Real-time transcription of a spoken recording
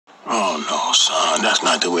Oh, no, son, that's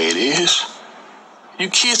not the way it is. You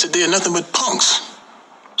kids today are nothing but punks.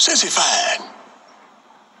 Sissified.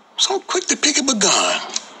 So quick to pick up a gun.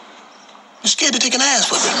 You're scared to take an ass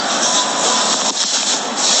whipping.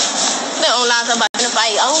 They don't lie about in the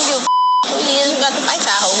fight. I don't give a who he is. You got to fight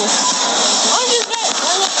that hoe. I'm just mad.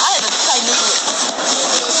 I had to fight this one.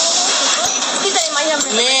 He said my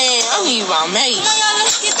number. Man, I need my mate.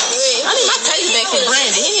 I need my taste back from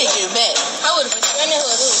Brandon. He didn't get it back. I would have been Brandon who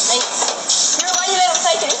was late. Girl, why you let him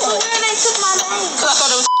take it? Where they took my name? Because I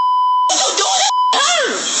thought it was don't do it.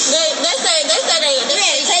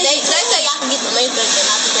 They say y'all can get the laser and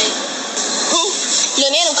not the baby. Who?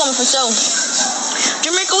 Lil' Nana coming for show.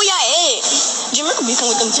 Jamaica, where y'all at? Jamaica beefing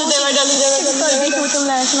with them too. They beefing with them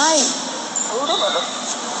last night.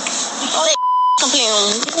 Oh, they complaining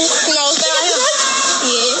on them. You know what I'm saying?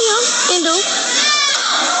 Yeah, they do.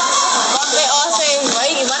 They all say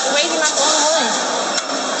Brady not the only one.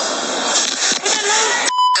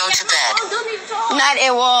 Go to bed. Not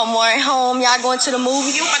at Walmart. Home. Y'all going to the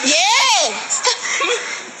movie? Yeah.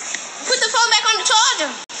 Put the phone back on the charger.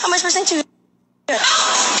 How much percent you? Yeah, we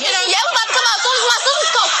about to come out as soon as my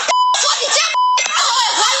sisters come. Fucking check.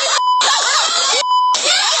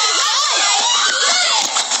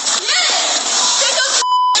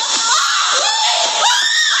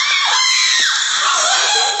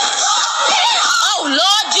 Oh,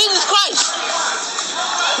 Lord Jesus Christ.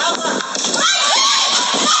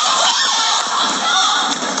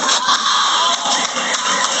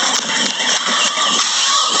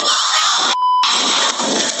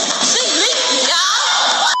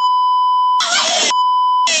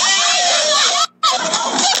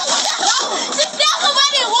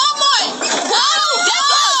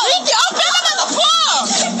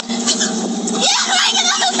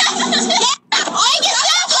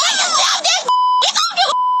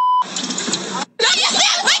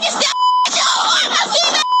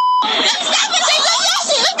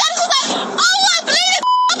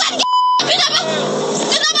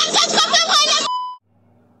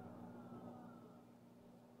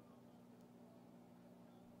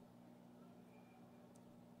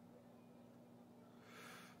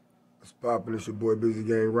 What's poppin'? It's your boy Busy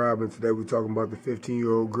Gang Robin. Today we're talking about the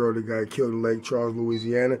 15-year-old girl that got killed in Lake Charles,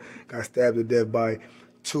 Louisiana. Got stabbed to death by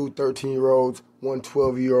two 13-year-olds, one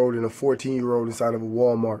 12-year-old, and a 14-year-old inside of a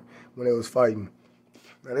Walmart when they was fighting.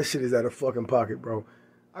 Now this shit is out of fucking pocket, bro.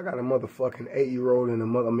 I got a motherfucking 8-year-old and a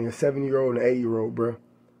 7-year-old and an 8-year-old, bro.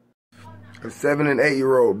 A 7 and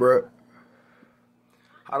 8-year-old, bro.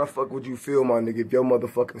 How the fuck would you feel, my nigga, if your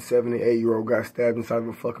motherfucking 7 and 8-year-old got stabbed inside of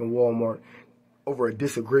a fucking Walmart over a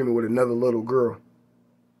disagreement with another little girl?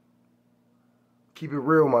 Keep it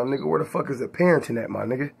real, my nigga. Where the fuck is the parenting at, my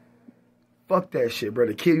nigga? Fuck that shit, bro.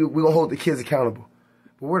 The kid, we gonna hold the kids accountable.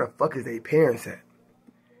 But where the fuck is they parents at?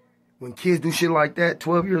 When kids do shit like that,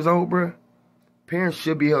 12 years old, bro, parents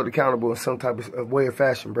should be held accountable in some type of way or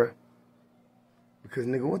fashion, bro. Because,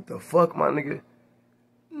 nigga, what the fuck, my nigga?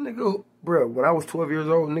 Nigga, bro, when I was 12 years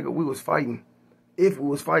old, nigga, we was fighting. If we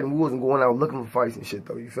was fighting, we wasn't going out looking for fights and shit,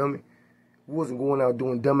 though. You feel me? We wasn't going out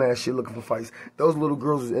doing dumbass shit looking for fights. Those little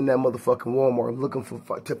girls was in that motherfucking Walmart looking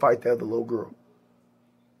to fight the other little girl.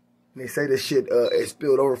 And they say this shit is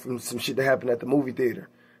spilled over from some shit that happened at the movie theater.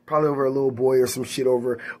 Probably over a little boy or some shit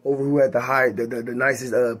over who had the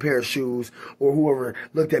nicest pair of shoes, or whoever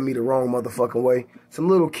looked at me the wrong motherfucking way. Some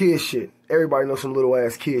little kid shit. Everybody knows some little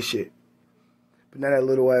ass kid shit. But now that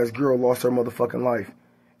little ass girl lost her motherfucking life.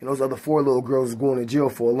 And those other 4 little girls is going to jail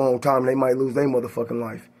for a long time. They might lose their motherfucking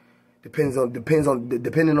life. Depending on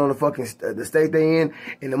the fucking the state they in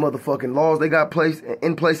and the motherfucking laws they got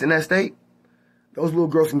in place in that state. Those little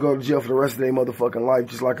girls can go to jail for the rest of their motherfucking life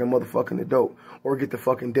just like a motherfucking adult, or get the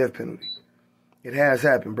fucking death penalty. It has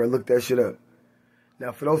happened, bro. Look that shit up.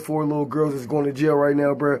 Now, for those 4 little girls that's going to jail right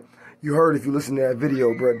now, bro, you heard if you listen to that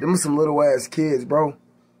video, bro. Them some little ass kids, bro.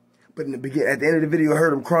 But in the beginning, at the end of the video, I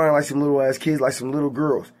heard them crying like some little ass kids, like some little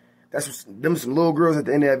girls. Them some little girls at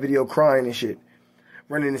the end of that video crying and shit,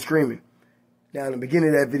 running and screaming. Now, in the beginning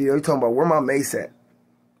of that video, he talking about where my mace at.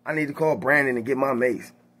 I need to call Brandon and get my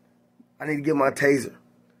mace. I need to get my taser.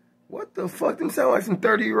 What the fuck? Them sound like some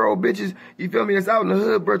 30-year-old bitches, you feel me, that's out in the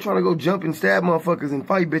hood, bro, trying to go jump and stab motherfuckers and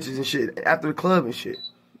fight bitches and shit after the club and shit.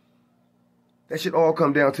 That shit all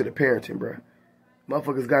come down to the parenting, bro.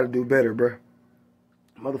 Motherfuckers got to do better, bro.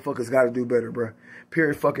 Motherfuckers got to do better, bro.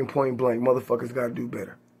 Period fucking point blank. Motherfuckers got to do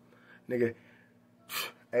better. Nigga,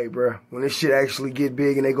 hey, bro, when this shit actually get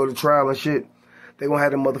big and they go to trial and shit, they gonna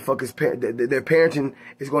have them motherfuckers, their parenting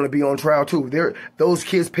is gonna be on trial too. Those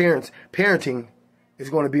kids' parenting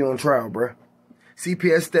is gonna be on trial, bruh.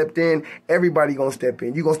 CPS stepped in. Everybody gonna step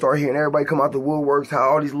in. You gonna start hearing everybody come out the woodworks, how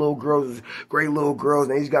all these little girls is great little girls,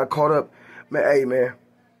 and they just got caught up. Man, hey, man.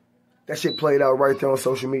 That shit played out right there on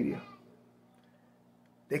social media.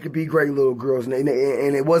 They could be great little girls, and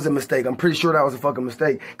it was a mistake. I'm pretty sure that was a fucking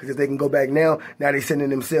mistake, because if they can go back now they sending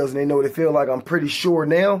themselves, and they know what it feel like. I'm pretty sure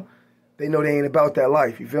now they know they ain't about that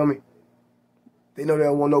life, you feel me? They know they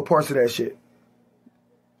don't want no parts of that shit.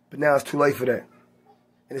 But now it's too late for that.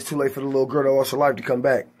 And it's too late for the little girl that lost her life to come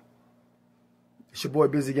back. It's your boy,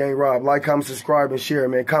 Busy Gang Rob. Like, comment, subscribe, and share,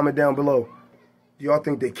 man. Comment down below. Do y'all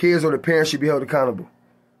think the kids or the parents should be held accountable?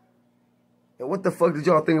 And what the fuck did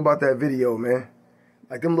y'all think about that video, man?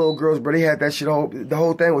 Like, them little girls, bro, they had that shit, the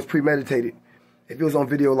whole thing was premeditated. If it was on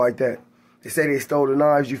video like that. They say they stole the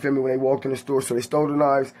knives, you feel me, when they walked in the store. So they stole the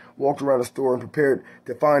knives, walked around the store, and prepared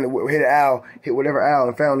to find, hit an owl, hit whatever owl,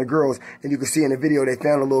 and found the girls. And you can see in the video, they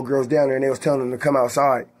found the little girls down there, and they was telling them to come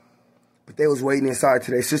outside. But they was waiting inside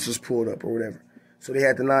till their sisters pulled up or whatever. So they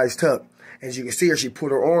had the knives tucked. As you can see her, she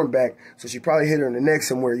put her arm back, so she probably hit her in the neck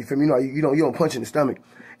somewhere. You feel me? You don't punch in the stomach.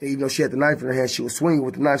 And even though she had the knife in her hand, she was swinging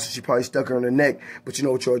with the knife, so she probably stuck her in the neck. But you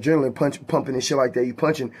know, with your adrenaline pumping and shit like that, you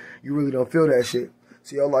punching, you really don't feel that shit.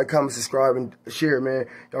 So y'all like, comment, subscribe, and share, man.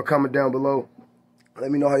 Y'all comment down below. Let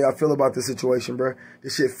me know how y'all feel about this situation, bro.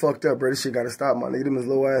 This shit fucked up, bro. This shit gotta stop, my nigga. Them is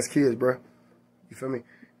little ass kids, bro. You feel me?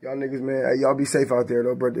 Y'all niggas, man. Hey, y'all be safe out there,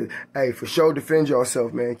 though, bro. Hey, for sure, defend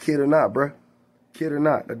yourself, man. Kid or not, bro. Kid or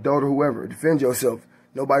not, adult or whoever. Defend yourself.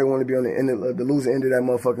 Nobody want to be on the end of the losing end of that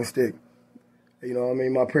motherfucking stick. You know what I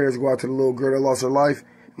mean? My prayers go out to the little girl that lost her life.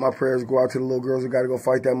 My prayers go out to the little girls that got to go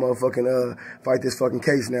fight that motherfucking, fight this fucking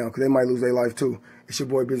case now, because they might lose their life too. It's your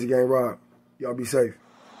boy, Busy Gang Rob. Y'all be safe.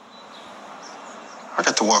 I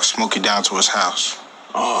got to walk Smokey down to his house.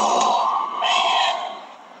 Oh, man.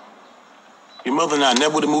 Your mother and I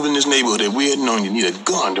never would have moved in this neighborhood if we had known you need a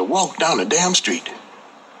gun to walk down the damn street.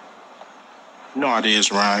 No ideas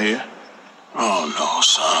around here. Oh, no,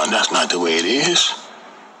 son. That's not the way it is.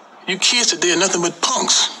 You kids today are nothing but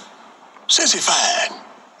punks. Sissified.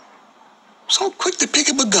 So quick to pick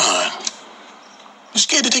up a gun. You're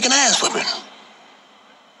scared to take an ass whipping.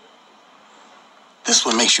 This is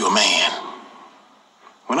what makes you a man.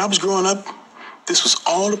 When I was growing up, this was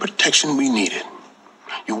all the protection we needed.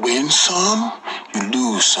 You win some, you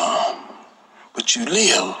lose some. But you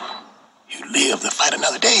live. You live to fight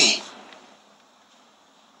another day.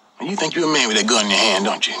 And you think you're a man with that gun in your hand,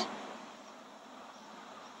 don't you?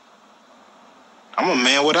 I'm a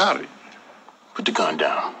man without it. Put the gun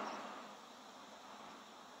down.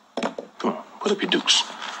 Come on, put up your dukes.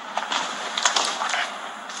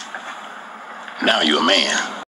 Now you're a man.